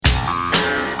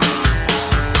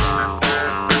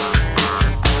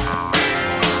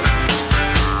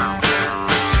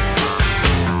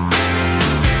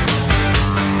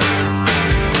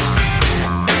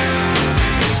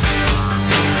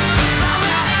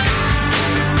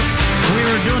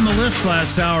the list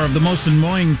last hour of the most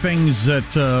annoying things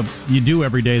that you do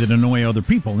every day that annoy other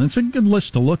people. And it's a good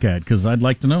list to look at because I'd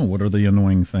like to know what are the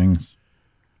annoying things.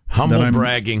 Humble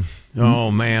bragging. Oh,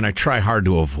 man, I try hard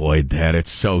to avoid that.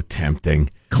 It's so tempting.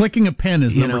 Clicking a pen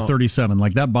is number 37.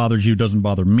 Like, that bothers you, doesn't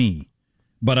bother me.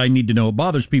 But I need to know it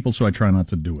bothers people, so I try not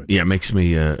to do it. Yeah, it makes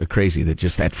me crazy that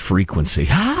just that frequency.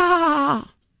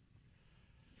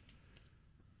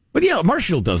 But yeah,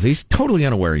 Marshall does. He's totally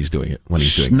unaware he's doing it when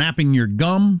he's doing it. Snapping your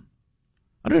gum.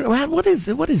 I don't know. What is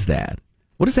that?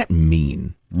 What does that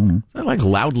mean? Is that like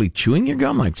loudly chewing your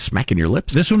gum, like smacking your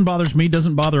lips? This one bothers me,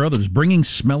 doesn't bother others. Bringing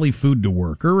smelly food to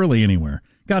work or really anywhere.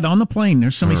 God, on the plane,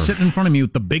 there's somebody sitting in front of me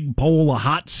with the big bowl of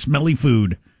hot, smelly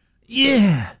food.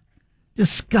 Yeah.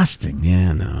 Disgusting.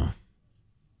 Yeah, no.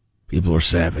 People are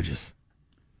savages.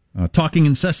 Talking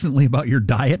incessantly about your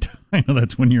diet. I know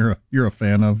that's when you're a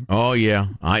fan of. Oh, yeah.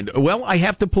 I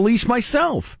have to police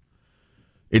myself.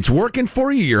 It's working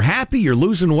for you. You're happy. You're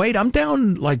losing weight. I'm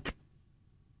down like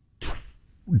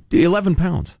 11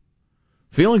 pounds.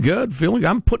 Feeling good.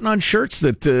 I'm putting on shirts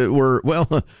that were,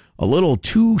 a little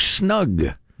too snug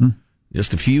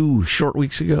just a few short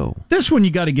weeks ago. This one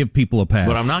you got to give people a pass.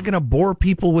 But I'm not going to bore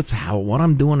people with what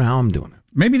I'm doing, how I'm doing it.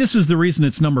 Maybe this is the reason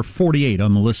it's number 48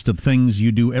 on the list of things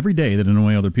you do every day that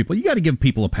annoy other people. You got to give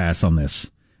people a pass on this.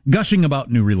 Gushing about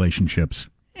new relationships.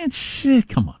 It's,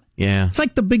 come on. Yeah. It's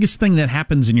like the biggest thing that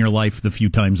happens in your life the few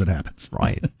times it happens.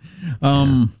 Right.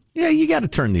 Yeah, you got to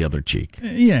turn the other cheek.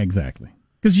 Yeah, exactly.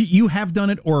 Because you have done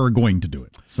it or are going to do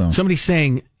it. So somebody's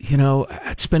saying,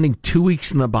 spending 2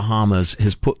 weeks in the Bahamas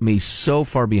has put me so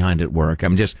far behind at work.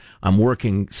 I'm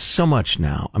working so much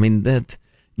now. I mean, that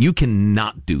you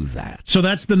cannot do that. So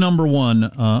that's the number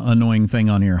one annoying thing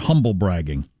on here, humble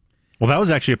bragging. Well, that was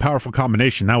actually a powerful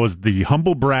combination. That was the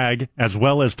humble brag as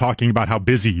well as talking about how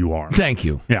busy you are. Thank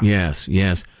you. Yeah.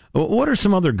 Yes. What are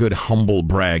some other good humble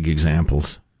brag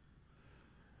examples?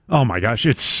 Oh, my gosh.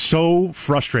 It's so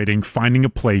frustrating finding a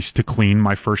place to clean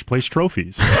my first place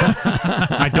trophies.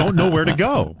 I don't know where to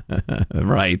go.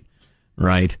 Right.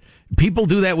 People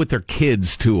do that with their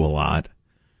kids, too, a lot.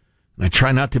 I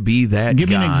try not to be that Give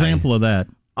guy. me an example of that.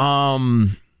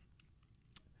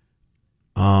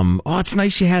 It's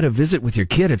nice you had a visit with your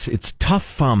kid. It's tough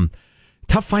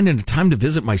finding a time to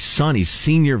visit my son. He's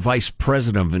senior vice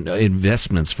president of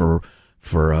investments for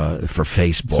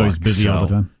Facebook. So he's busy all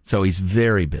the time? So he's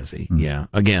very busy, yeah.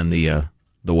 Again, the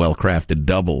well-crafted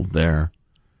double there.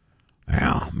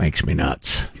 Yeah, makes me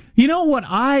nuts. You know what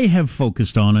I have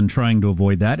focused on and trying to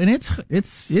avoid that, and it's.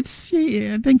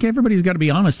 I think everybody's got to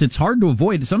be honest. It's hard to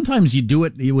avoid. Sometimes you do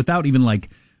it without even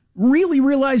really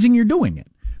realizing you're doing it.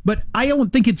 But I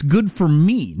don't think it's good for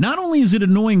me. Not only is it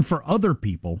annoying for other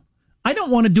people, I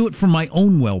don't want to do it for my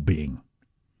own well-being.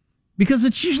 Because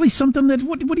it's usually something that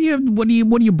what are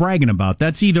you bragging about?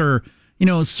 That's either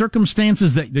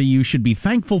circumstances that you should be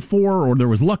thankful for, or there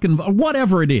was luck involved,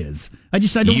 whatever it is. I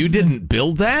don't. You didn't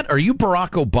build that? Are you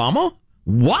Barack Obama?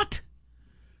 What?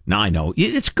 No, I know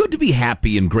it's good to be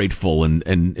happy and grateful,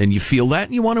 and you feel that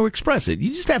and you want to express it.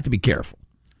 You just have to be careful.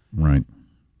 Right.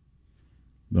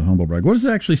 The humble brag. What does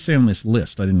it actually say on this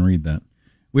list? I didn't read that.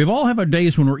 We all have our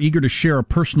days when we're eager to share a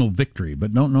personal victory,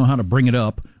 but don't know how to bring it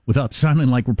up without sounding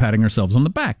like we're patting ourselves on the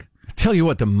back. I tell you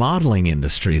what, the modeling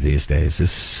industry these days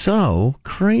is so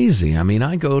crazy. I mean,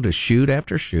 I go to shoot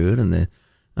after shoot, and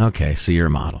okay, so you're a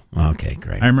model. Okay,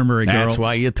 great. I remember a girl. That's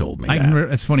why you told me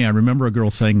that. It's funny. I remember a girl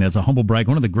saying that's a humble brag.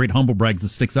 One of the great humble brags that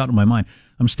sticks out in my mind.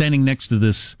 I'm standing next to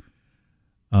this.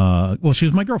 She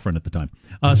was my girlfriend at the time.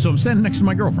 So I'm standing next to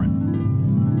my girlfriend.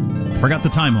 Forgot the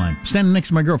timeline. Standing next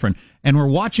to my girlfriend, and we're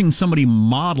watching somebody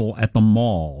model at the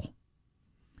mall.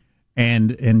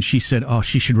 And she said, "Oh,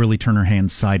 she should really turn her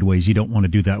hands sideways. You don't want to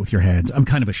do that with your hands." I'm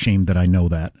kind of ashamed that I know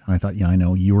that. And I thought, yeah, I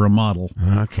know you were a model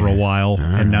for a while,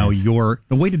 and now you're.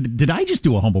 Oh, wait, did I just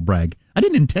do a humble brag? I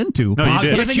didn't intend to. No, you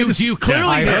did. You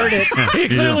clearly did. I heard it. You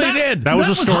clearly did. That was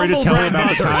a story to tell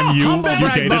about the time you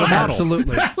dated a model.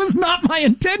 Absolutely. That was not my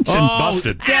intention.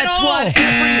 Busted. That's what every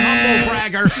humble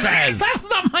bragger says. That's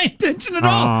not my intention at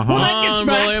all. Well, that gets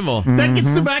Unbelievable. That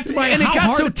gets back to my. And it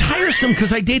got so tiresome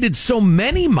because I dated so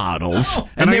many models,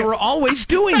 and they were always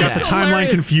doing that. Got the timeline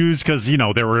confused because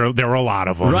there were a lot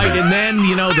of them. Right, and then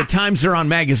the times they're on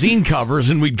magazine covers,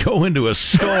 and we'd go into a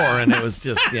store, and it was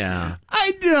just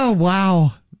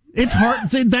wow. It's hard.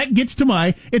 That gets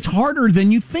to it's harder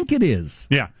than you think it is.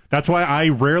 Yeah. That's why I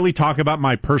rarely talk about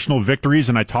my personal victories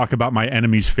and I talk about my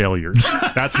enemies' failures.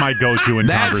 That's my go-to in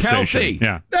conversation. Healthy.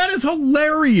 Yeah. That is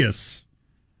hilarious.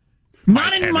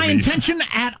 Not in my intention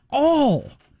at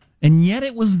all. And yet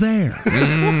it was there.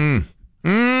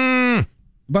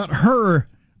 But her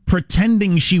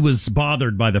pretending she was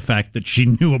bothered by the fact that she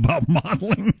knew about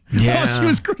modeling. Yeah. While she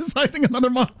was criticizing another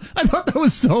model. I thought that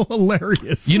was so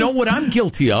hilarious. You know what I'm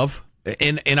guilty of?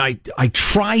 And I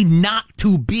try not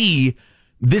to be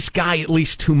this guy at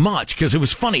least too much, because it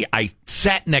was funny. I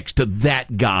sat next to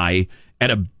that guy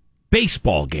at a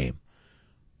baseball game.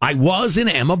 I was and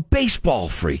am a baseball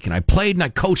freak, and I played and I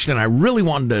coached, and I really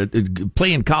wanted to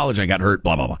play in college. I got hurt,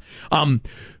 blah, blah, blah.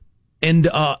 And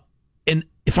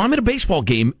if I'm at a baseball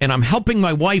game and I'm helping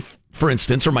my wife, for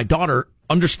instance, or my daughter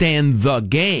understand the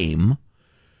game,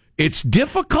 it's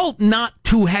difficult not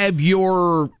to have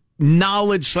your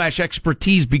knowledge /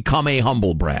 expertise become a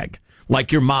humble brag,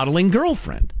 like your modeling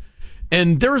girlfriend.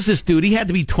 And there was this dude, he had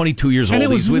to be 22 years old. And it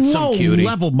was He's with some cutie.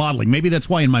 low-level modeling. Maybe that's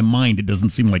why in my mind it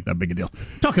doesn't seem like that big a deal.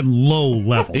 Talking low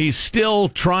level. He's still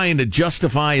trying to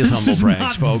justify his humble This is brags,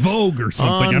 not folks. Vogue or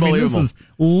something. I mean, this is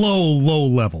low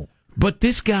level. But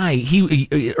this guy,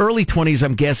 he early 20s,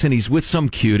 I'm guessing, he's with some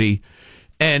cutie,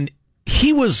 and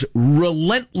he was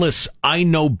relentless, I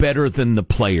know better than the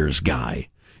players guy.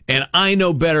 And I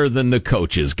know better than the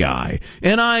coaches guy.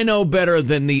 And I know better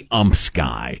than the umps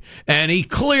guy. And he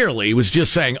clearly was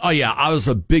just saying, oh, yeah, I was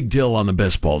a big deal on the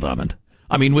baseball diamond.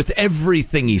 I mean, with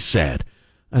everything he said.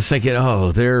 I was thinking,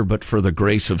 oh, there, but for the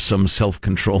grace of some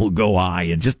self-control, go I,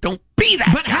 and just don't be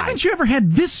that But guy. haven't you ever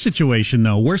had this situation,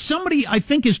 though, where somebody, I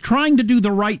think, is trying to do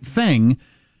the right thing,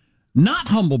 not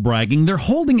humble bragging, they're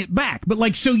holding it back. But,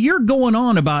 like, so you're going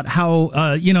on about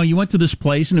how, you went to this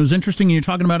place and it was interesting and you're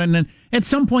talking about it, and then at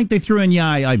some point they threw in,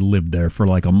 I lived there for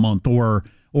like a month, or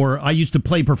I used to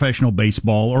play professional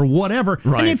baseball, or whatever.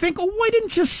 Right. And you think, oh, why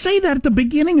didn't you say that at the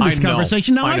beginning of this I know.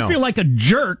 conversation? Now I I know. feel like a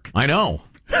jerk. I know.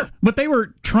 But they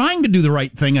were trying to do the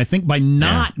right thing, I think, by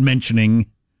not mentioning.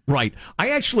 Right. I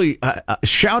actually,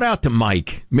 shout out to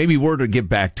Mike. Maybe word to get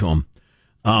back to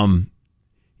him.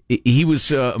 He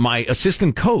was my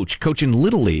assistant coaching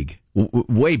Little League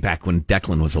way back when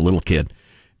Declan was a little kid.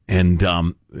 And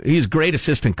he's a great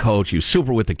assistant coach. He was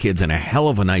super with the kids and a hell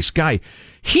of a nice guy.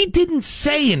 He didn't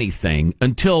say anything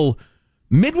until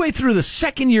midway through the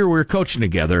second year we were coaching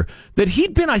together that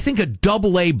he'd been, I think, a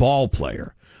double-A ball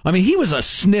player. I mean, he was a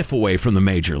sniff away from the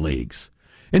major leagues.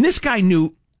 And this guy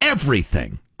knew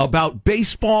everything about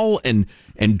baseball and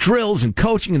drills and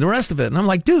coaching and the rest of it. And I'm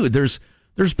like, dude, there's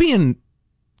being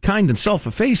kind and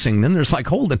self-effacing, then there's like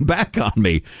holding back on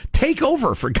me. Take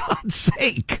over, for God's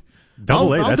sake.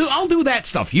 I'll do that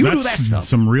stuff. You do that stuff.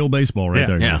 Some real baseball right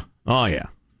there. Yeah. Oh, yeah.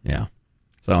 Yeah.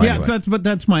 So Yeah, anyway.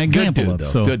 that's my example Good dude, of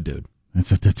though. so Good dude.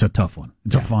 It's a tough one.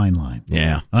 It's a fine line.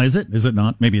 Yeah. Is it? Is it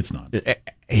not? Maybe it's not.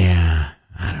 Yeah.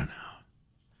 I don't know.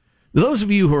 Those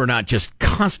of you who are not just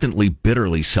constantly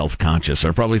bitterly self-conscious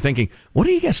are probably thinking, what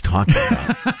are you guys talking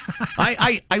about?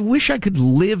 I wish I could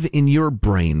live in your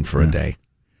brain for a day.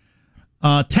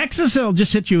 Texas, I'll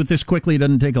just hit you with this quickly. It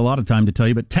doesn't take a lot of time to tell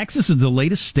you, but Texas is the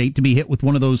latest state to be hit with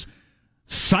one of those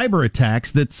cyber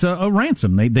attacks that's a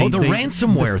ransom. They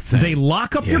ransomware thing. They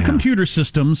lock up your computer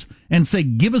systems and say,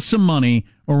 give us some money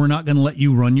or we're not going to let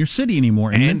you run your city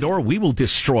anymore. Or we will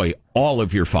destroy all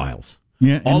of your files.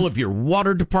 Yeah, all of your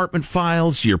water department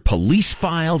files, your police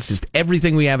files, just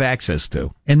everything we have access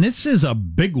to. And this is a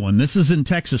big one. This is in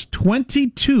Texas.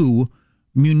 22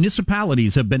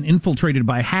 municipalities have been infiltrated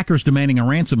by hackers demanding a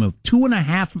ransom of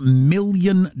 $2.5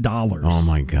 million. Oh,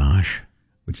 my gosh.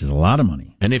 Which is a lot of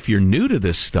money. And if you're new to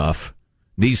this stuff,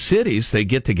 these cities, they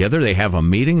get together, they have a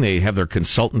meeting, they have their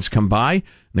consultants come by, and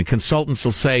the consultants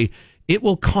will say, it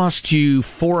will cost you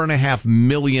 $4.5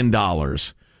 million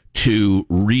to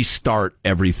restart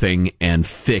everything and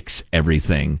fix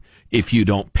everything if you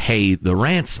don't pay the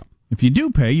ransom. If you do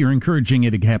pay, you're encouraging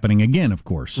it happening again, of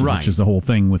course, right. Which is the whole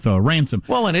thing with ransom.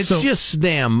 Well, and it's just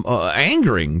damn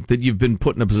angering that you've been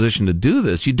put in a position to do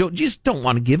this. You just don't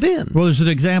want to give in. Well, there's an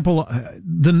example.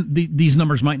 These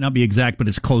numbers might not be exact, but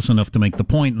it's close enough to make the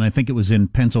point. And I think it was in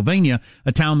Pennsylvania,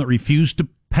 a town that refused to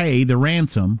pay the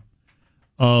ransom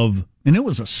of, and it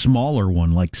was a smaller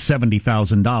one, like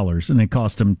 $70,000, and it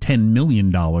cost them $10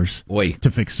 million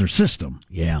to fix their system.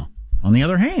 Yeah. On the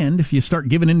other hand, if you start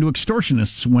giving in to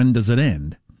extortionists, when does it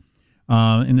end?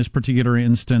 In this particular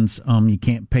instance, you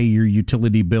can't pay your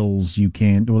utility bills. You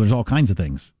can't. Well, there's all kinds of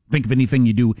things. Think of anything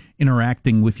you do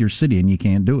interacting with your city, and you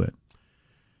can't do it.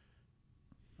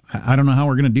 I don't know how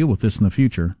we're going to deal with this in the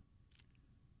future.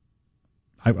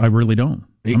 I really don't.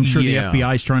 I'm sure the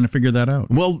FBI is trying to figure that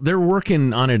out. Well, they're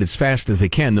working on it as fast as they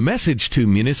can. The message to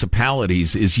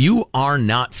municipalities is you are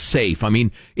not safe. I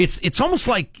mean, it's almost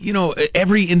like,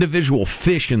 every individual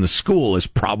fish in the school is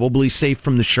probably safe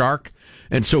from the shark.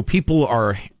 And so people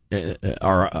are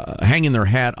hanging their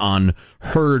hat on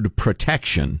herd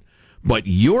protection. But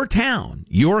your town,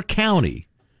 your county,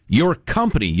 your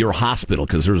company, your hospital,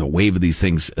 because there's a wave of these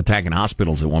things attacking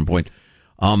hospitals at one point.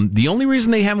 The only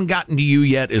reason they haven't gotten to you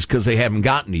yet is because they haven't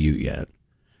gotten to you yet.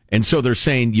 And so they're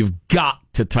saying you've got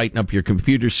to tighten up your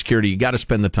computer security. You got to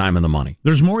spend the time and the money.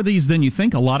 There's more of these than you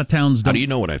think. A lot of towns don't. How do you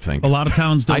know what I think? A lot of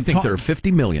towns don't. I think there are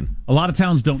 50 million. A lot of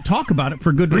towns don't talk about it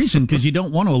for good reason, because you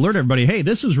don't want to alert everybody, hey,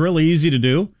 this is really easy to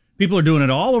do. People are doing it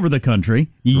all over the country.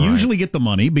 You usually get the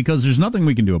money because there's nothing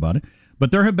we can do about it. But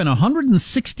there have been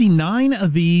 169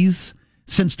 of these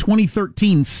since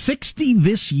 2013, 60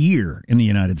 this year in the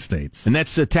United States. And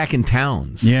that's attacking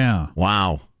towns. Yeah.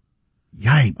 Wow.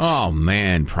 Yikes. Oh,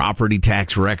 man. Property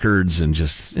tax records and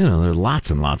just, there are lots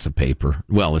and lots of paper.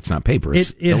 Well, it's not paper.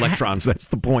 It's electrons. That's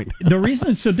the point. The reason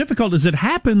it's so difficult is it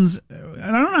happens, and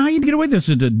I don't know how you get away with this,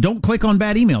 is to don't click on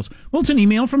bad emails. Well, it's an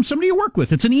email from somebody you work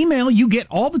with. It's an email you get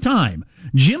all the time.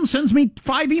 Jim sends me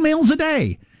 5 emails a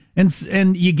day.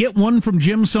 And you get one from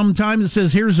Jim sometimes that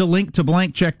says, here's a link to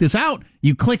blank, check this out.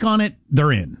 You click on it,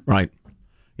 they're in. Right.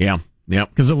 Yeah. Yep.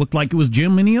 Because it looked like it was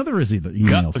Jim and the other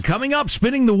emails. Coming up,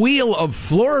 spinning the wheel of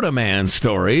Florida man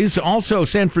stories. Also,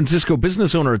 San Francisco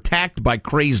business owner attacked by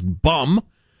crazed bum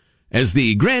as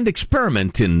the grand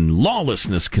experiment in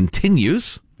lawlessness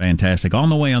continues. Fantastic. On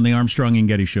the way on the Armstrong and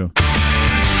Getty Show.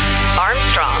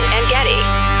 Armstrong and Getty.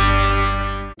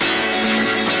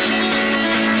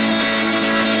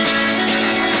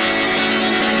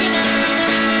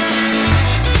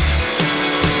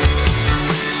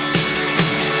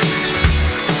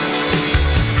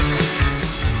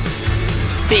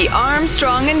 The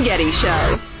Armstrong and Getty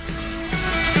Show.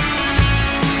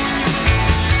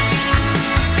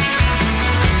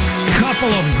 Couple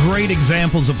of great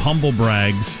examples of humble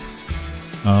brags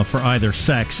for either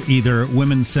sex. Either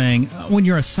women saying, when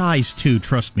you're a size 2,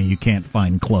 trust me, you can't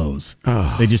find clothes.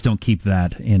 They just don't keep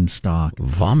that in stock.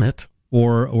 Vomit.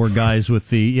 Or guys with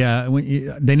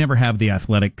they never have the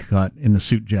athletic cut in the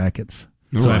suit jackets.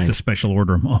 So I have to special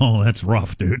order them. Oh, that's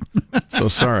rough, dude. So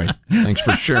sorry. Thanks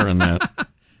for sharing that.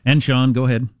 And Sean, go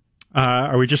ahead.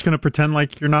 Are we just going to pretend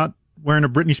like you're not wearing a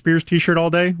Britney Spears T-shirt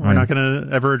all day? We're not going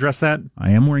to ever address that?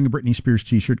 I am wearing a Britney Spears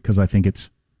T-shirt because I think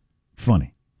it's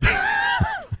funny.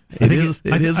 It is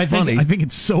funny. I think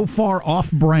it's so far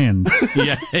off-brand.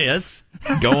 Yes.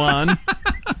 Go on.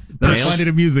 I find it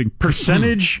amusing.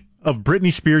 Percentage of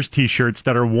Britney Spears T-shirts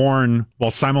that are worn while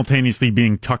simultaneously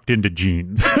being tucked into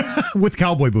jeans. With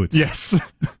cowboy boots. Yes.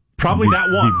 Probably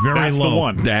that one. Very low. The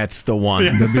one. That's the one.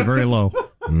 Yeah. That'd be very low.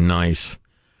 Nice.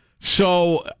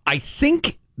 So I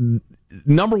think,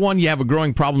 number one, you have a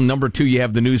growing problem. Number two, you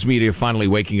have the news media finally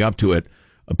waking up to it.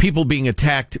 People being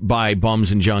attacked by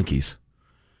bums and junkies.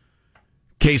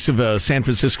 Case of a San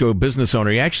Francisco business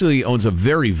owner. He actually owns a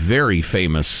very, very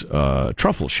famous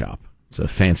truffle shop. It's a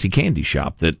fancy candy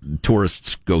shop that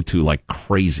tourists go to like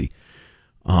crazy.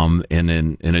 And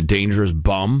a dangerous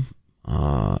bum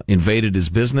invaded his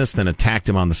business, then attacked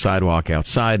him on the sidewalk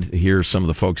outside. Here's some of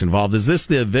the folks involved. Is this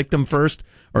the victim first?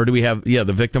 Or do we have, the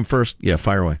victim first? Yeah,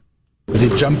 fire away. He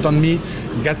jumped on me,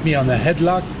 got me on a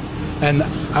headlock, and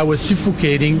I was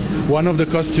suffocating. One of the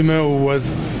customers who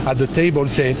was at the table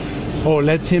said, "Oh,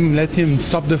 let him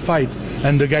stop the fight."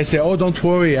 And the guy said, "Oh, don't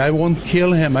worry, I won't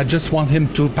kill him. I just want him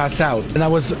to pass out." And I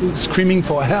was screaming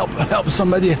for help,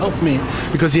 somebody help me,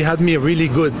 because he had me really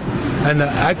good. And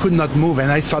I could not move,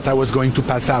 and I thought I was going to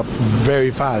pass out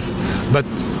very fast. But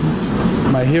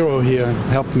my hero here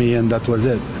helped me, and that was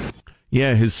it.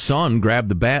 Yeah, his son grabbed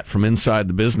the bat from inside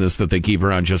the business that they keep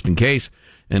around just in case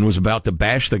and was about to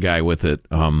bash the guy with it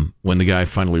when the guy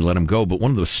finally let him go. But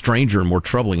one of the stranger and more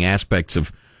troubling aspects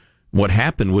of what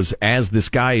happened was as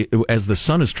the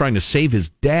son is trying to save his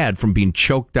dad from being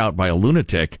choked out by a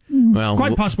lunatic. Well,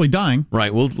 quite possibly dying.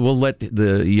 Right. We'll let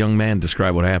the young man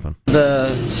describe what happened.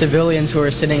 The civilians who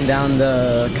were sitting down,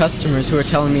 the customers who were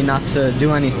telling me not to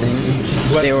do anything,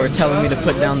 they were telling me to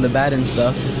put down the bat and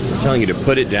stuff. Telling you to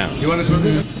put it down.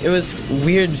 It was a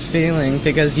weird feeling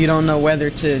because you don't know whether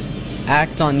to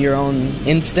act on your own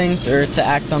instinct or to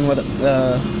act on what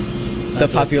the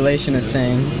population is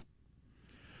saying.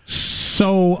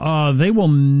 So they will...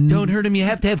 Don't hurt him. You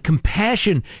have to have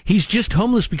compassion. He's just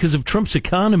homeless because of Trump's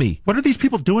economy. What are these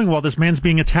people doing while this man's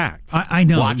being attacked? I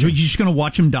know. Are you just going to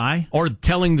watch him die? Or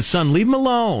telling the son, leave him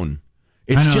alone.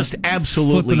 It's just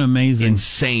absolutely amazing.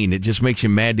 Insane. It just makes you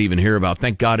mad to even hear about.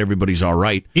 Thank God everybody's all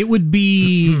right. It would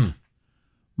be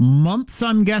months,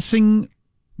 I'm guessing,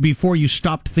 before you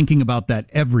stopped thinking about that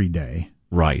every day.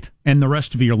 Right. And the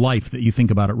rest of your life that you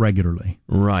think about it regularly.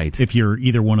 Right. If you're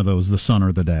either one of those, the son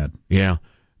or the dad. Yeah.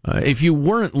 If you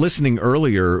weren't listening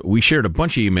earlier, we shared a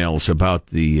bunch of emails about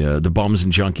the bums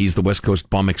and junkies, the West Coast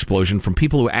bum explosion, from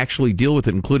people who actually deal with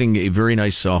it, including a very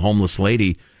nice homeless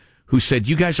lady who said,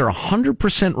 you guys are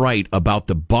 100% right about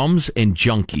the bums and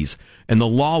junkies and the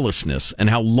lawlessness and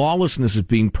how lawlessness is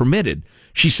being permitted.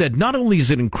 She said, not only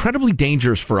is it incredibly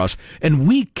dangerous for us, and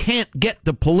we can't get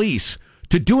the police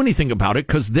to do anything about it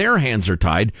because their hands are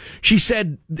tied. She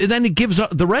said, then it gives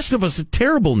the rest of us a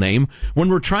terrible name when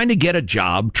we're trying to get a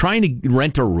job, trying to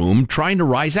rent a room, trying to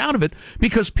rise out of it,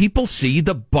 because people see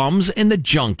the bums and the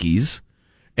junkies,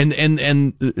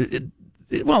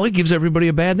 well, it gives everybody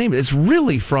a bad name. It's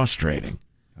really frustrating.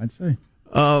 I'd say.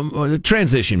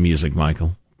 Transition music,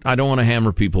 Michael. I don't want to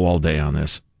hammer people all day on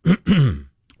this.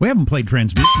 We haven't played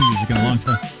transmission music in a long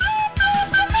time.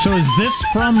 So is this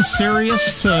from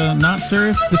serious to not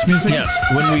serious, this music? Yes.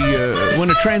 When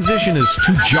a transition is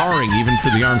too jarring, even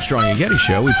for the Armstrong and Getty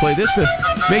show, we play this to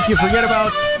make you forget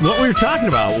about what we were talking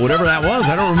about, whatever that was.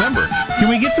 I don't remember. Can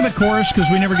we get to the chorus? Because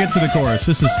we never get to the chorus.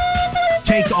 This is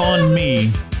Take On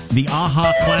Me, the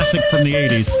Aha classic from the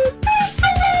 80s.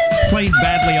 Played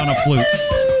badly on a flute.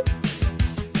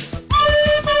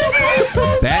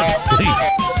 Badly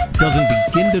doesn't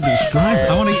begin to describe it.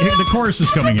 I want to hear the chorus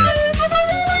is coming in.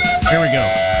 Here we go.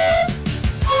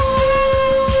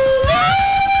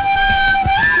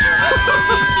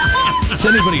 Is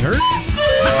anybody hurt?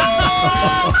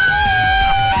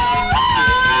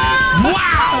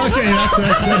 Wow! Okay,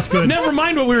 that's good. Never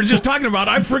mind what we were just talking about.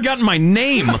 I've forgotten my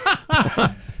name.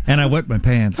 And I wet my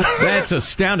pants. That's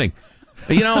astounding.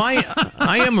 You know,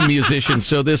 I am a musician,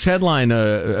 so this headline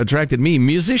attracted me.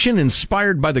 Musician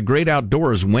inspired by the great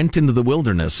outdoors went into the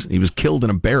wilderness. He was killed in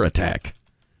a bear attack.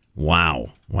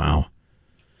 Wow.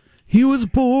 He was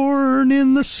born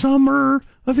in the summer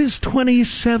of his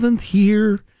 27th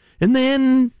year, and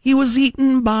then he was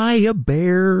eaten by a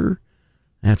bear.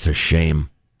 That's a shame.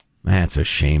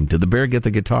 Did the bear get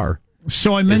the guitar?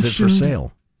 So I mentioned... Is it for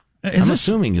sale? I'm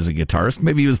assuming he's a guitarist.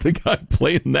 Maybe he was the guy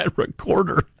playing that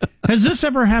recorder. Has this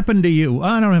ever happened to you?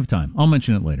 I don't have time. I'll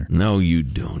mention it later. No, you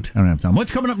don't. I don't have time.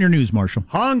 What's coming up in your news, Marshall?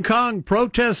 Hong Kong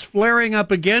protests flaring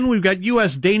up again. We've got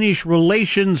U.S.-Danish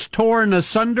relations torn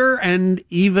asunder and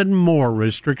even more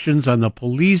restrictions on the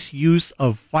police use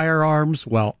of firearms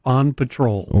while on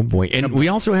patrol. Oh, boy. And we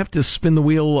also have to spin the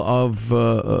wheel of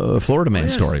Florida man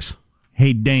stories.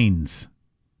 Hey, Danes,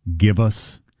 give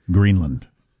us Greenland.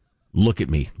 Look at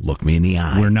me. Look me in the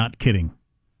eye. We're not kidding.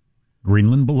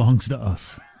 Greenland belongs to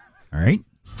us. All right?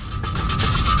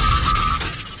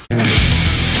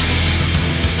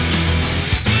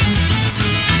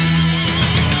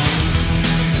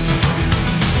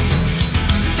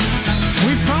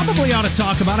 We probably ought to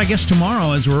talk about, I guess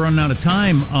tomorrow, as we're running out of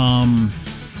time,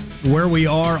 where we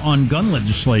are on gun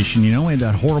legislation. You know, we had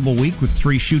that horrible week with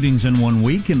 3 shootings in 1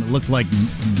 week, and it looked like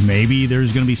maybe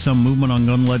there's going to be some movement on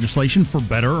gun legislation, for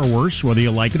better or worse, whether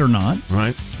you like it or not.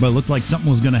 Right. But it looked like something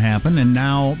was going to happen, and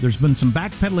now there's been some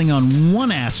backpedaling on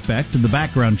one aspect of the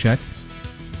background check,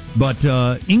 but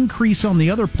increase on the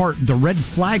other part, the red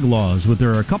flag laws. There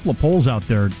are a couple of polls out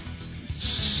there,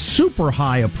 super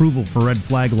high approval for red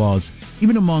flag laws,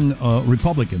 even among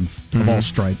Republicans of all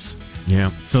stripes.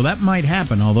 Yeah. So that might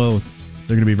happen, although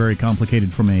they're going to be very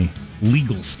complicated from a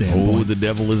legal standpoint. Oh, the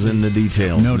devil is in the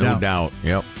detail. No doubt.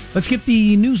 Yep. Let's get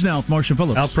the news now with Marcia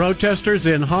Phillips. Now, protesters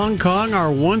in Hong Kong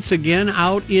are once again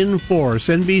out in force.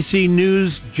 NBC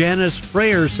News' Janice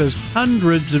Freyer says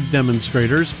hundreds of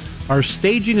demonstrators are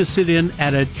staging a sit-in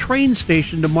at a train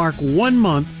station to mark 1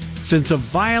 month since a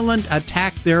violent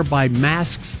attack there by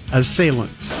masked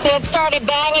assailants. They had started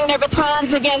banging their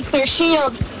batons against their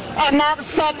shields, and that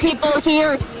sent people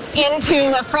here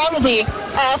into a frenzy.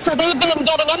 So they've been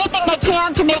getting anything they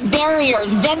can to make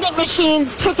barriers, vending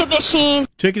machines, ticket machines.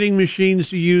 Ticketing machines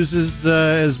to use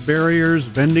as barriers,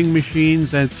 vending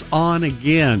machines, that's on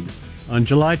again. On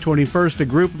July 21st, a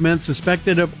group of men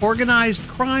suspected of organized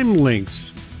crime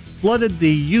links flooded the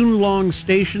Yuen Long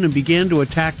station and began to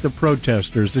attack the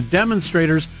protesters. The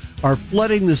demonstrators are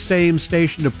flooding the same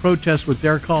station to protest what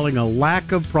they're calling a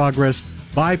lack of progress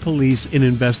by police in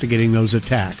investigating those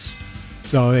attacks.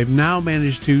 So they've now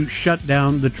managed to shut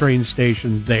down the train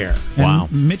station there.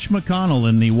 And Mitch McConnell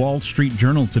in the Wall Street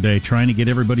Journal today trying to get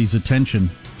everybody's attention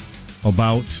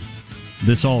about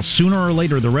this all. Sooner or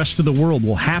later, the rest of the world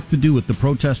will have to do what the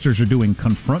protesters are doing,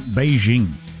 confront Beijing.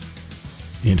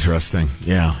 Interesting.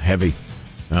 Yeah, heavy.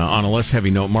 On a less heavy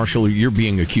note, Marshall, you're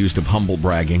being accused of humble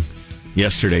bragging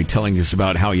yesterday, telling us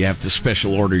about how you have to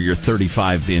special order your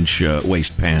 35-inch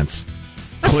waist pants.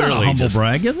 That's not a humble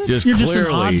brag, is it? Just You're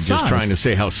clearly just an odd size. trying to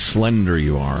say how slender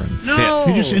you are and No. fit.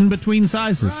 You're just in between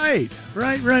sizes. Right.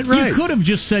 You could have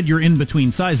just said you're in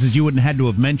between sizes. You wouldn't have had to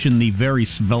have mentioned the very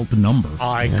svelte number.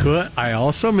 I could. I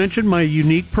also mentioned my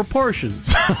unique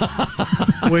proportions,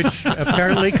 which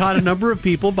apparently caught a number of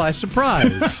people by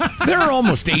surprise. There are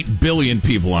almost 8 billion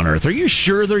people on Earth. Are you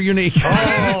sure they're unique?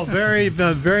 Oh,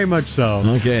 very much so.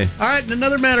 Okay. All right, in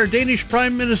another matter, Danish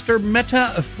Prime Minister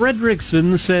Mette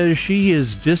Frederiksen says she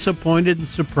is disappointed and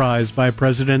surprised by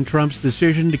President Trump's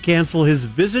decision to cancel his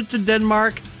visit to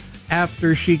Denmark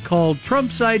after she called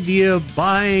Trump's idea of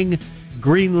buying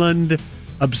Greenland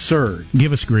absurd.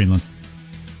 Give us Greenland.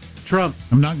 Trump.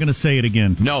 I'm not going to say it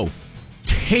again. No.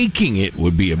 Taking it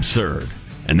would be absurd.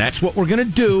 And that's what we're going to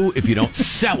do if you don't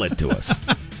sell it to us.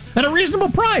 At a reasonable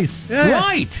price. Yeah.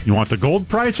 Right. You want the gold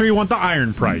price or you want the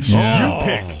iron price? Yeah. You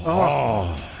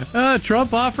pick.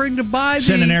 Trump offering to buy the...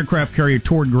 Send an aircraft carrier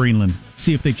toward Greenland.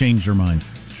 See if they change their mind.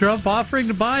 Trump offering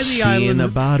to buy the See island. in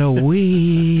about a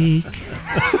week.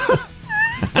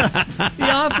 He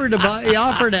offered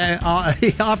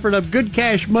up good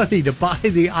cash money to buy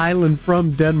the island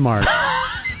from Denmark.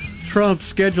 Trump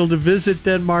scheduled to visit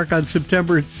Denmark on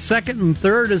September 2nd and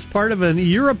 3rd as part of a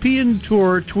European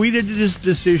tour, tweeted his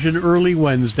decision early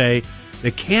Wednesday.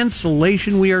 The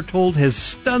cancellation, we are told, has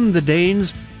stunned the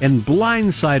Danes and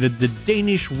blindsided the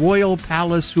Danish royal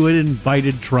palace who had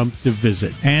invited Trump to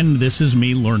visit. And this is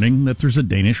me learning that there's a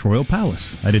Danish royal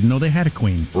palace. I didn't know they had a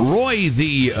queen. Roy,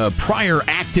 the prior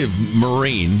active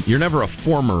Marine, you're never a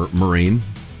former Marine,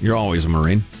 you're always a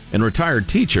Marine, and retired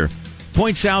teacher,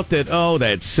 points out that,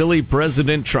 that silly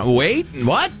President Trump. Wait,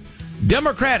 what?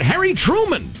 Democrat Harry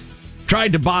Truman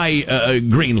tried to buy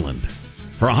Greenland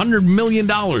for $100 million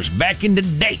back in the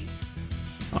day.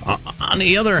 On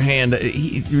the other hand,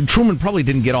 Truman probably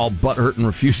didn't get all butthurt and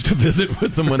refused to visit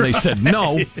with them when they said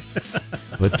no.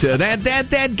 But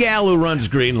that gal who runs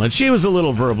Greenland, she was a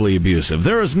little verbally abusive.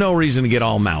 There is no reason to get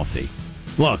all mouthy.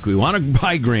 Look, we want to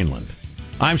buy Greenland.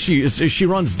 She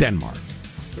runs Denmark.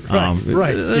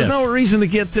 Right. There's no reason to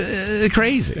get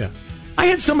crazy. Yeah. I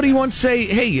had somebody once say,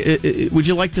 hey, would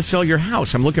you like to sell your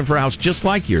house? I'm looking for a house just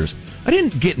like yours. I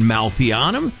didn't get mouthy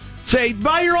on him. Say,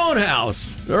 buy your own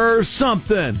house or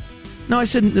something. No, I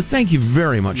said, thank you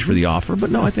very much for the offer, but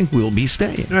no, I think we'll be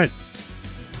staying. All right.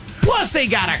 Plus, they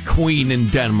got a queen in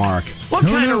Denmark. What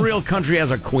kind of real country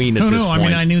has a queen at this point? I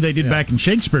mean, I knew they did back in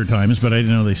Shakespeare times, but I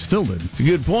didn't know they still did. It's a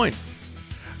good point.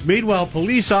 Meanwhile,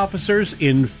 police officers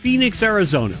in Phoenix,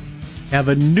 Arizona, have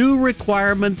a new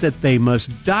requirement that they must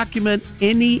document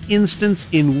any instance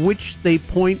in which they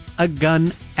point a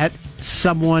gun at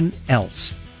someone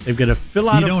else. They've got to fill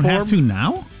out You a don't form. have to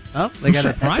now? Oh, they got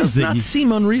That to. does not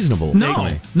seem unreasonable.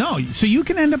 No. So you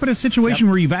can end up in a situation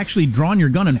where you've actually drawn your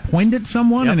gun and pointed at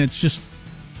someone, and it's just...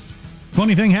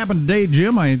 Funny thing happened today,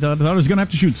 Jim. I thought I was going to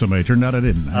have to shoot somebody. Turned out I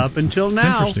didn't. Up until now.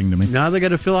 It's interesting to me. Now they got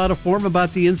to fill out a form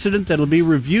about the incident that'll be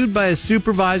reviewed by a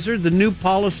supervisor. The new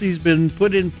policy's been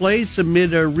put in place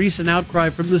amid a recent outcry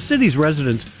from the city's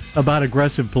residents about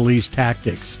aggressive police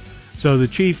tactics. So the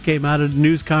chief came out at a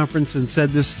news conference and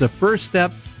said this is the first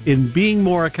step in being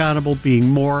more accountable, being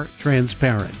more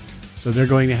transparent. So they're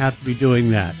going to have to be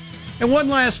doing that. And one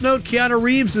last note, Keanu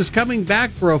Reeves is coming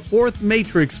back for a fourth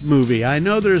Matrix movie. I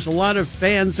know there's a lot of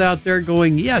fans out there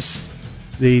going, yes,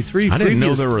 the three I previous... didn't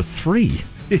know there were 3.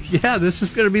 Yeah, this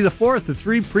is going to be the fourth. The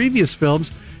 3 previous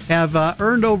films have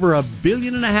earned over $1.5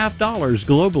 billion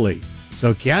globally.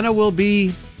 So Keanu will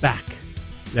be back.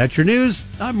 That's your news.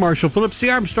 I'm Marshall Phillips,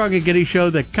 the Armstrong and Getty Show,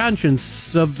 the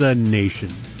conscience of the nation.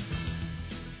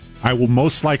 I will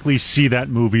most likely see that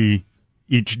movie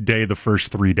each day the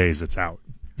first 3 days it's out.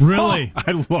 Really?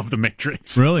 I love The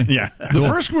Matrix. Really? Yeah. The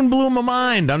first one blew my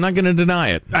mind. I'm not going to deny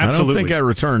it. Absolutely. I don't think I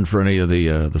returned for any of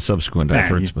the subsequent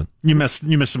efforts. But You missed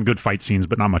some good fight scenes,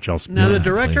 but not much else. Now, the Yeah,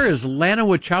 director please. is Lana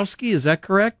Wachowski. Is that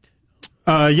correct?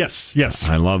 Yes.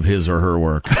 I love his or her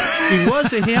work. He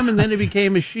was a him, and then he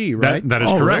became a she, right? That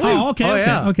is correct. Oh, okay. Oh, okay,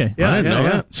 yeah. okay. Yeah, I didn't know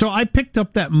that. So I picked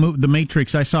up that The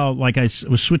Matrix. I saw,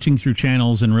 was switching through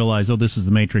channels and realized, this is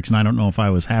The Matrix, and I don't know if I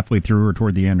was halfway through or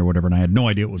toward the end or whatever, and I had no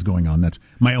idea what was going on. That's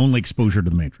my only exposure to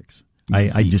The Matrix. I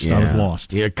was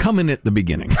lost. Yeah, coming at the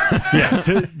beginning. Yeah,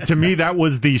 to me, that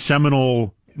was the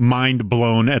seminal mind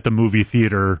blown at the movie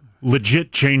theater.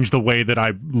 Legit changed the way that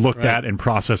I looked at and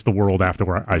processed the world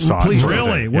after I saw Please it. don't.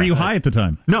 Really? Were you high at the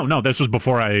time? No. This was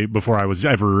before I was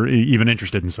ever even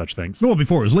interested in such things. Well,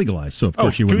 before it was legalized, so of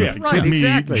course you wouldn't have. Right, Kid me,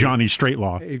 exactly. Johnny Straight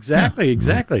Law. Exactly.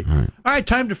 All right,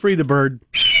 time to free the bird.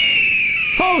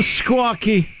 Oh,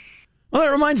 Squawky. Well, that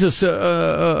reminds us,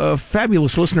 a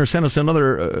fabulous listener sent us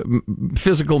another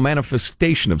physical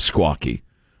manifestation of Squawky.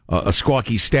 a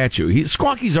Squawky statue.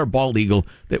 Squawky's our bald eagle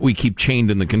that we keep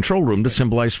chained in the control room to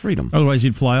symbolize freedom. Otherwise,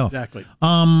 you'd fly off. Exactly.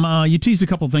 You teased a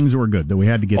couple things that were good that we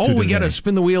had to get to. Oh, we got to today.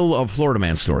 spin the wheel of Florida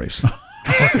Man stories.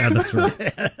 Yeah, that's right.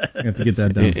 We have to get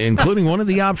that done. Including one of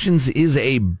the options is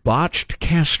a botched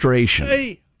castration.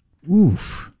 Hey,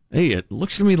 Oof. Hey, it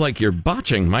looks to me like you're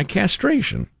botching my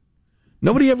castration.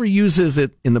 Nobody ever uses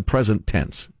it in the present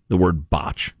tense, the word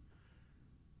botch.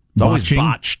 It's always Botching?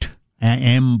 botched. I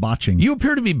am botching. You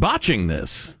appear to be botching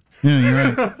this. Yeah,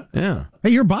 you're right. Yeah. Hey,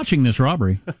 you're botching this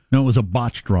robbery. No, it was a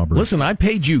botched robbery. Listen, I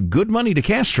paid you good money to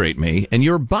castrate me, and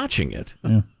you're botching it.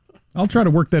 Yeah. I'll try to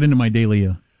work that into my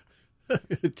daily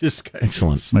just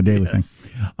Excellent. thing.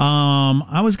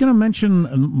 I was going to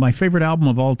mention my favorite album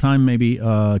of all time. Maybe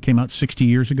came out 60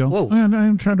 years ago. Whoa. And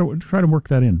I'm trying to work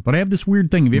that in. But I have this weird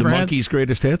thing. Have you The ever Monkees'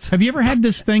 greatest hits? Have you ever had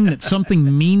this thing that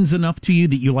something means enough to you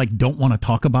that you like don't want to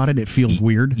talk about it? It feels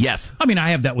weird. Yes. I mean, I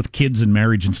have that with kids and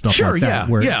marriage and stuff Sure, like that.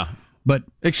 yeah. But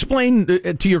Explain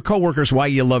to your coworkers why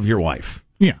you love your wife.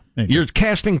 yeah, maybe. You're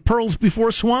casting pearls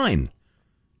before swine.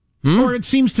 Or it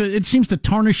seems to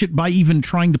tarnish it by even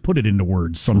trying to put it into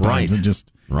words. Sometimes Right. it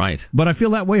just. Right. But I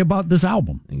feel that way about this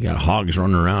album. You got hogs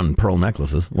running around in pearl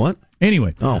necklaces. What?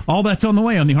 Anyway, Oh. all that's on the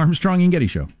way on the Armstrong and Getty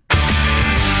Show.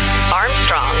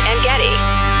 Armstrong and Getty.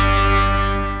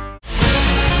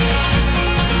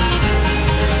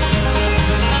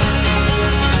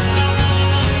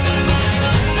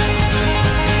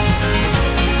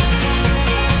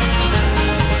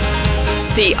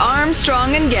 The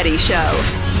Armstrong and Getty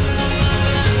Show.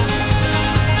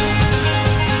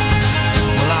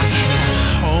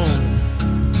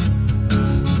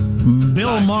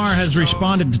 Bill Maher has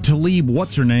responded to Talib,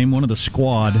 what's her name, one of the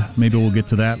squad. Maybe we'll get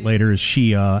to that later, as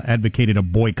she advocated a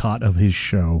boycott of his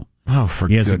show. Oh, for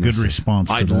He has a goodness good response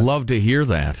to I'd that. love to hear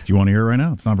that. Do you want to hear it right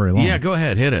now? It's not very long. Yeah, go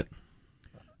ahead. Hit it.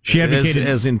 She advocated.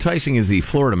 As enticing as the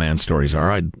Florida Man stories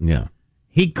are, yeah.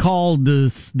 He called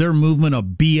their movement a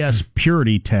BS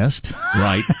purity test.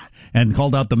 Right. And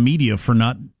called out the media for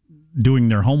not doing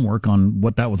their homework on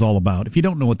what that was all about. If you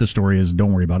don't know what the story is,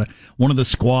 don't worry about it. One of the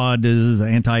squad is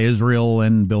anti-Israel,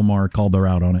 and Bill Maher called her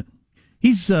out on it.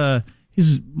 His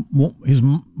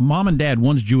mom and dad,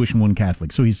 one's Jewish and one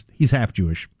Catholic, so he's half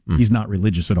Jewish. He's not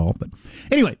religious at all. But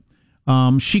anyway,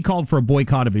 she called for a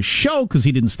boycott of his show because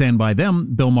he didn't stand by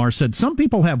them. Bill Maher said, some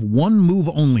people have one move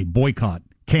only: boycott,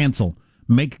 cancel,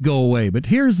 make go away. But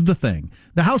here's the thing.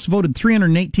 The House voted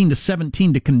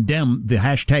 318-17 to condemn the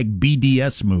hashtag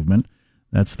BDS movement.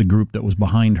 That's the group that was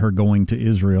behind her going to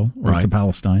Israel, or Right. to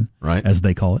Palestine, Right. as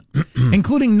they call it,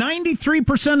 including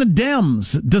 93% of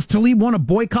Dems. Does Talib want to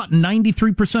boycott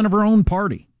 93% of her own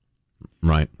party?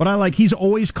 Right. But he's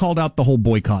always called out the whole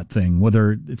boycott thing,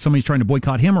 whether somebody's trying to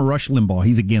boycott him or Rush Limbaugh.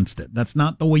 He's against it. That's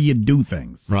not the way you do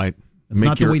things. Right. It's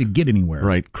not the way to get anywhere.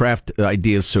 Right. Craft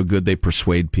ideas so good they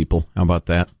persuade people. How about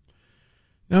that?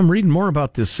 I'm reading more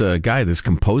about this guy, this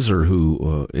composer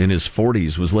who, in his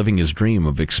 40s, was living his dream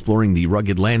of exploring the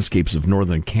rugged landscapes of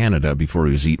northern Canada before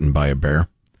he was eaten by a bear.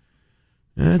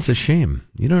 It's a shame.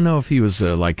 You don't know if he was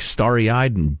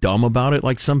starry-eyed and dumb about it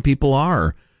like some people are,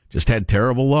 or just had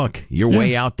terrible luck. You're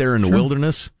way out there in the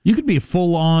wilderness. You could be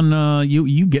full-on,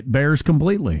 you get bears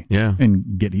completely. Yeah.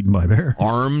 And get eaten by a bear.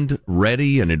 Armed,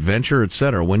 ready, and adventure,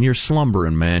 etc. When you're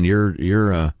slumbering, man,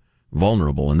 you're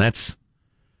vulnerable, and that's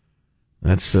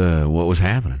what was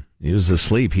happening. He was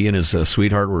asleep. He and his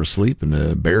sweetheart were asleep, and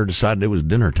the bear decided it was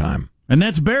dinner time. And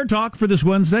that's Bear Talk for this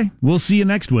Wednesday. We'll see you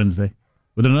next Wednesday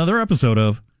with another episode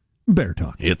of Bear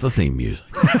Talk. Hit the theme music.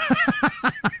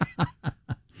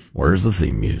 Where's the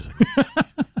theme music?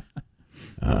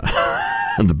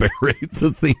 And the bear ate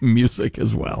the theme music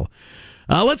as well.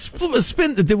 Let's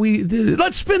spin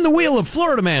the wheel of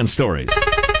Florida Man stories.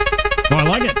 Oh, I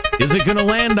like it. Is it going to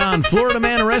land on Florida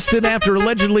Man arrested after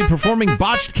allegedly performing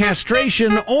botched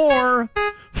castration, or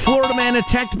Florida Man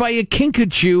attacked by a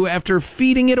kinkajou after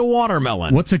feeding it a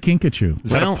watermelon? What's a kinkajou?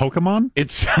 Is that a Pokemon?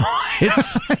 It's Yeah,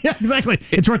 exactly.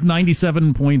 It's worth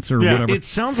 97 points or whatever. it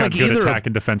sounds It's got like good either attack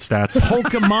and defense stats.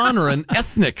 Pokemon or an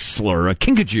ethnic slur, a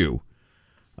kinkajou.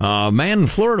 A man in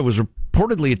Florida was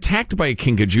reportedly attacked by a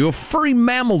kinkajou, a furry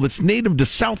mammal that's native to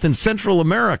South and Central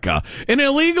America, an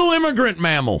illegal immigrant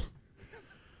mammal.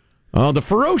 The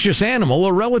ferocious animal,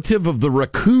 a relative of the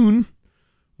raccoon,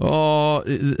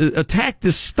 attacked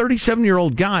this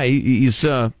 37-year-old guy. He's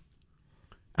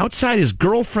outside his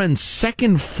girlfriend's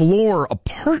second-floor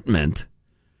apartment.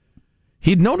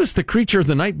 He'd noticed the creature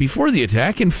the night before the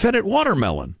attack and fed it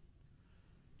watermelon.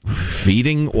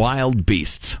 Feeding wild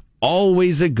beasts.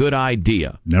 Always a good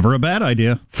idea. Never a bad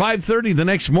idea. 5:30 the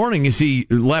next morning as he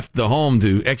left the home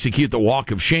to execute the walk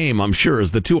of shame, I'm sure,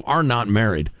 as the two are not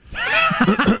married.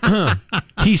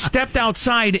 He stepped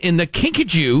outside and the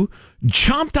kinkajou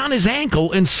chomped on his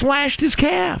ankle and slashed his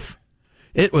calf.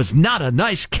 It was not a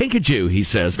nice kinkajou, he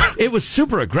says. It was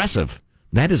super aggressive.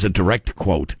 That is a direct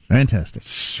quote. Fantastic.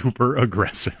 Super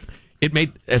aggressive.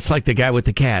 It's like the guy with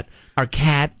the cat. Our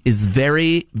cat is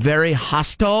very, very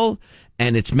hostile,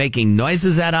 and it's making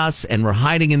noises at us, and we're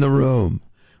hiding in the room.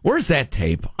 Where's that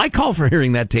tape? I call for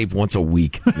hearing that tape once a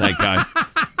week. That guy.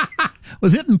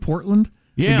 Was it in Portland?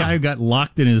 Yeah. The guy who got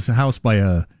locked in his house by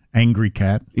a angry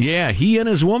cat. Yeah, he and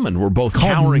his woman were both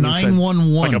Called cowering.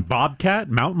 911. Like a bobcat,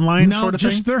 mountain lion no, sort of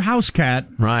just thing? their house cat.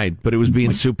 Right, but it was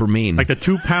being super mean. Like the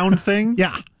 2-pound thing?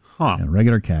 Yeah. Huh. Yeah,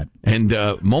 regular cat. And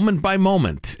moment by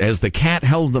moment, as the cat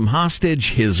held them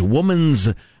hostage, his woman's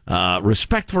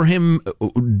respect for him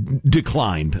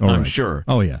declined, I'm sure.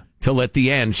 Oh, yeah. Till at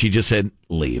the end, she just said,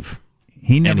 leave.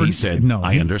 He never, and he said, no,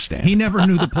 I understand. He never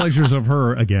knew the pleasures of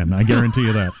her again. I guarantee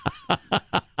you that.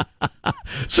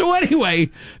 So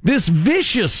anyway, this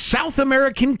vicious South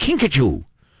American kinkajou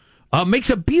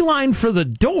makes a beeline for the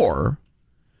door,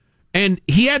 and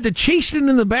he had to chase it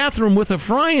in the bathroom with a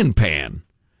frying pan,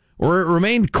 where it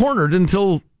remained cornered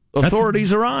until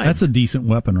authorities arrived. That's a decent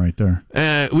weapon right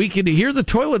there. We could hear the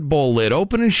toilet bowl lid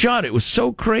open and shut. It was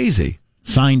so crazy.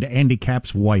 Signed Andy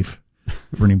Capp's wife,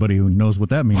 for anybody who knows what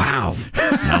that means. Wow.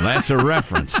 Now that's a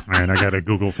reference. All right, I got to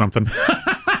Google something.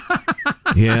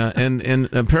 Yeah, and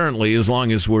apparently, as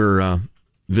long as we're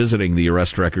visiting the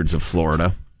arrest records of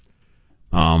Florida,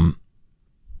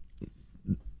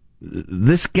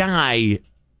 this guy,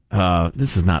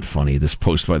 this is not funny, this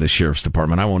post by the sheriff's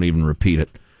department. I won't even repeat it.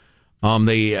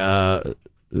 The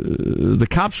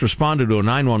cops responded to a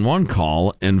 911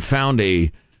 call and found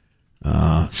a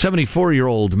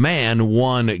 74-year-old man,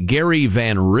 one Gary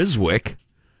Van Ryswick,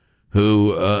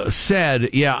 who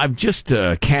said, yeah, I've just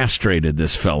castrated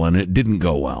this fella, and it didn't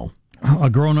go well. A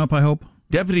grown-up, I hope?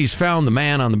 Deputies found the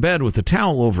man on the bed with a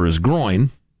towel over his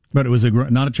groin. But it was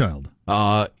not a child?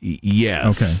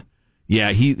 Yes. Okay.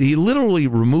 Yeah, he literally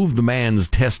removed the man's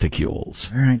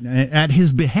testicles. All right. At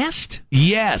his behest?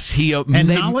 Yes.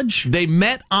 Knowledge? They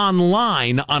met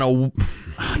online on a...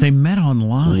 They met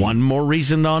online. One more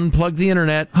reason to unplug the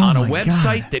internet on a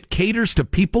website that caters to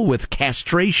people with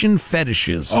castration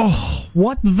fetishes. Oh,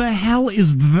 what the hell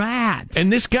is that?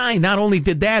 And this guy not only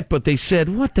did that, but they said,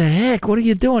 what the heck? What are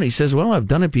you doing? He says, well, I've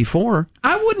done it before.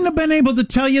 I wouldn't have been able to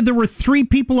tell you there were 3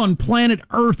 people on planet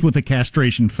Earth with a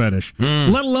castration fetish,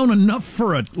 let alone enough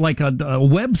for a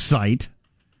website.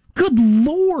 Good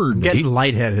Lord. Getting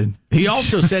lightheaded. He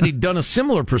also said he'd done a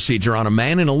similar procedure on a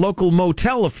man in a local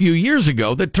motel a few years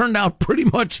ago that turned out pretty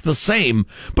much the same,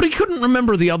 but he couldn't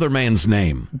remember the other man's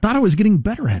name. I thought I was getting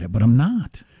better at it, but I'm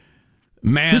not.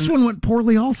 Man, this one went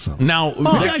poorly also. Now,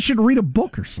 maybe I should read a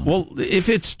book or something. Well, if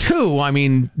it's 2, I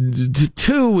mean,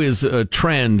 2 is a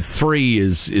trend, 3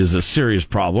 is a serious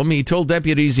problem. He told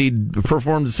deputies he'd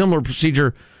performed a similar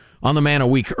procedure on the man a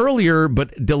week earlier,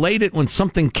 but delayed it when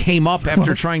something came up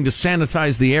after trying to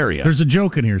sanitize the area. There's a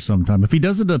joke in here sometime. If he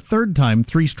does it a 3rd time,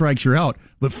 3 strikes, you're out.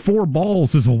 But 4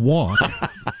 balls is a walk.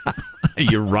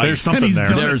 You're right. There's something there.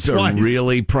 There's a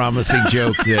really promising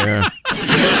joke there.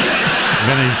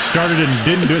 Then he started and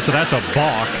didn't do it, so that's a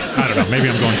balk. I don't know. Maybe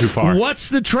I'm going too far. What's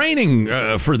the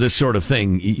training for this sort of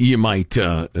thing, you might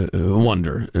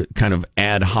wonder? Kind of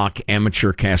ad hoc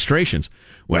amateur castrations.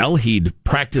 Well, he'd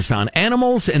practiced on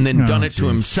animals and then done it to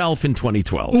himself in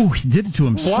 2012. Oh, he did it to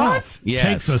himself. What? Yes.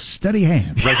 Takes a steady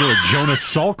hand. Regular Jonas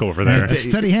Salk over there. A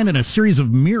steady hand and a series of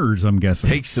mirrors, I'm guessing.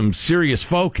 Takes some serious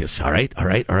focus. All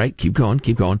right. Keep going.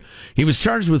 He was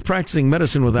charged with practicing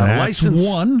medicine without a license.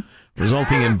 One.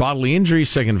 Resulting in bodily injury.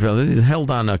 Second felony. He's held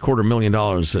on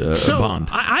 $250,000 bond.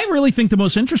 I really think the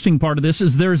most interesting part of this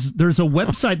is there's a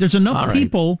website. There's enough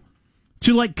people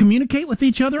to communicate with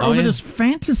each other over this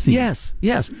fantasy. Yes.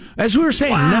 As we were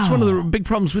saying, that's one of the big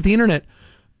problems with the internet.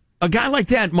 A guy like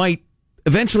that might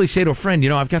eventually say to a friend,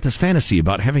 I've got this fantasy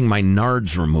about having my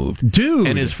nards removed. Dude.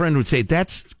 And his friend would say,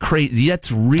 that's crazy.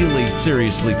 That's really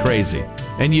seriously crazy.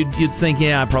 And you'd think,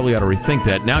 I probably ought to rethink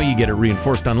that. Now you get it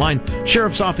reinforced online.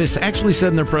 Sheriff's office actually said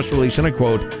in their press release, and I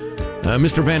quote,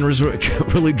 Mr. Van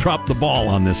Ryswick really dropped the ball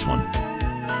on this one.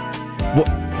 Well,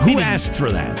 who asked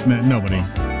for that? Nobody.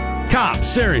 Cops,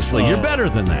 seriously, you're better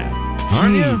than that.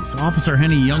 Aren't you? Officer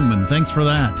Henny Youngman, thanks for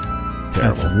that.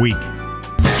 Terrible. That's weak.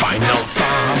 Final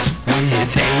thoughts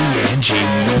with A&G.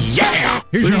 Yeah!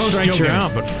 Here's your Three host, strikes Joe you're Gill.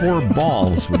 out, but 4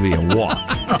 balls would be a walk.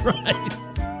 All right.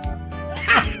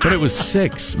 But it was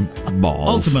 6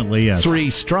 balls. Ultimately, yes.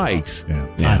 3 strikes.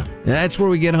 Yeah. That's where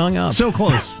we get hung up. So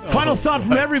close. Final thought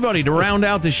from everybody to round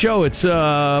out the show. It's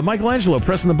Michelangelo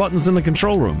pressing the buttons in the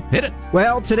control room. Hit it.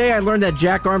 Well, today I learned that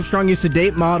Jack Armstrong used to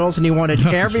date models and he wanted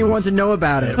everyone to know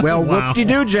about it. Well, Wow.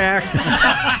 whoop-de-doo, Jack.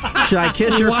 Should I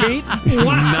kiss your feet?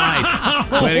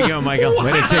 Nice. Way to go, Michael.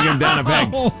 Way to take him down a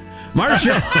peg.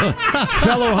 Marshall,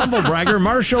 fellow humble bragger,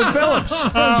 Marshall Phillips.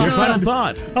 Your final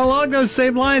thought. Along those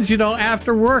same lines,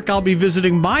 after work, I'll be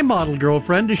visiting my model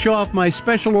girlfriend to show off my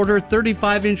special order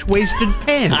 35-inch waisted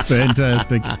pants.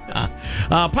 Fantastic.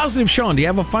 Positive Sean, do you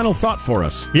have a final thought for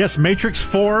us? Yes, Matrix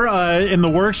 4 in the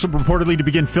works, reportedly to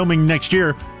begin filming next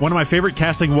year. One of my favorite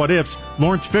casting what-ifs,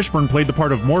 Lawrence Fishburne played the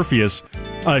part of Morpheus.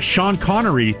 Sean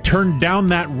Connery turned down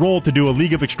that role to do A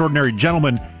League of Extraordinary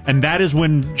Gentlemen, and that is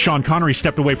when Sean Connery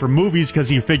stepped away from movies because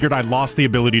he figured I lost the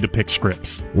ability to pick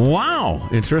scripts. Wow.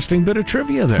 Interesting bit of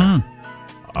trivia there.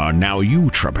 Now you,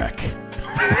 Trebek.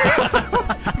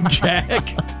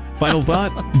 Jack, final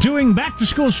thought? Doing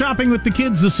back-to-school shopping with the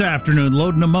kids this afternoon,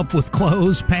 loading them up with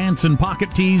clothes, pants, and pocket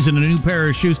tees, and a new pair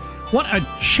of shoes. What a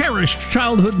cherished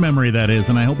childhood memory that is,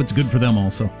 and I hope it's good for them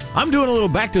also. I'm doing a little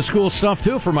back-to-school stuff,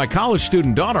 too, for my college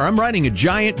student daughter. I'm writing a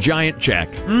giant check.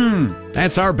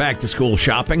 That's our back-to-school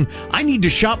shopping. I need to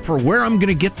shop for where I'm going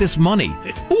to get this money.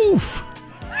 Oof!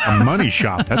 A money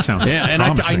shop. That sounds and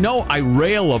I know I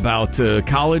rail about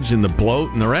college and the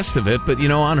bloat and the rest of it, but,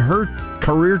 on her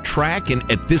career track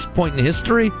and at this point in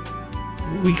history,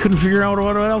 we couldn't figure out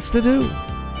what else to do.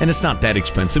 And it's not that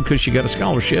expensive because she got a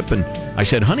scholarship. And I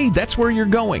said, honey, that's where you're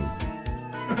going.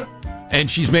 And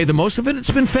she's made the most of it.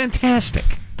 It's been fantastic.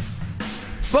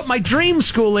 But my dream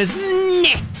school is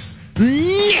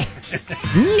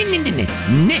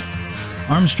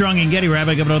Armstrong and Getty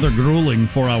wrapping up another grueling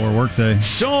 4-hour workday.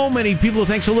 So many people.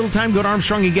 Thanks a little time. Go to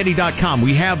ArmstrongandGetty.com.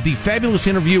 We have the fabulous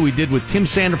interview we did with Tim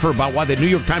Sandifer about why the New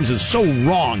York Times is so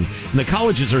wrong. And the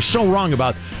colleges are so wrong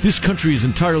about this country is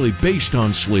entirely based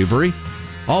on slavery.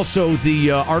 Also, the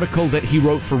article that he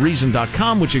wrote for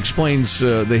Reason.com, which explains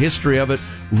the history of it.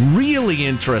 Really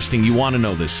interesting. You want to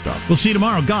know this stuff. We'll see you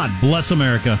tomorrow. God bless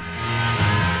America.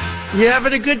 You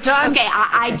having a good time? Okay,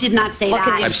 I did not say that.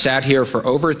 I've sat here for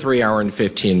over 3 hours and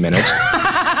 15 minutes.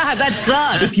 That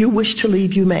sucks. If you wish to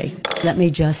leave, you may. Let me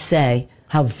just say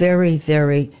how very,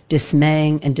 very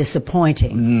dismaying and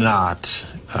disappointing. Not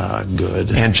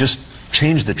good. And just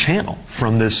change the channel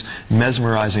from this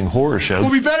mesmerizing horror show.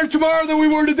 We'll be better tomorrow than we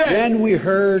were today. Then we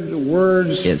heard the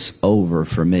words, "It's over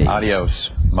for me."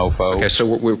 Adios, mofo. Okay, so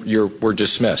we're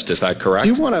dismissed. Is that correct?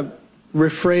 Do you want to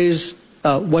rephrase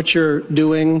what you're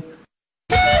doing?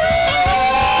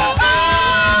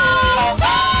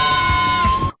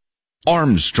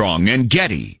 Armstrong and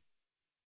Getty.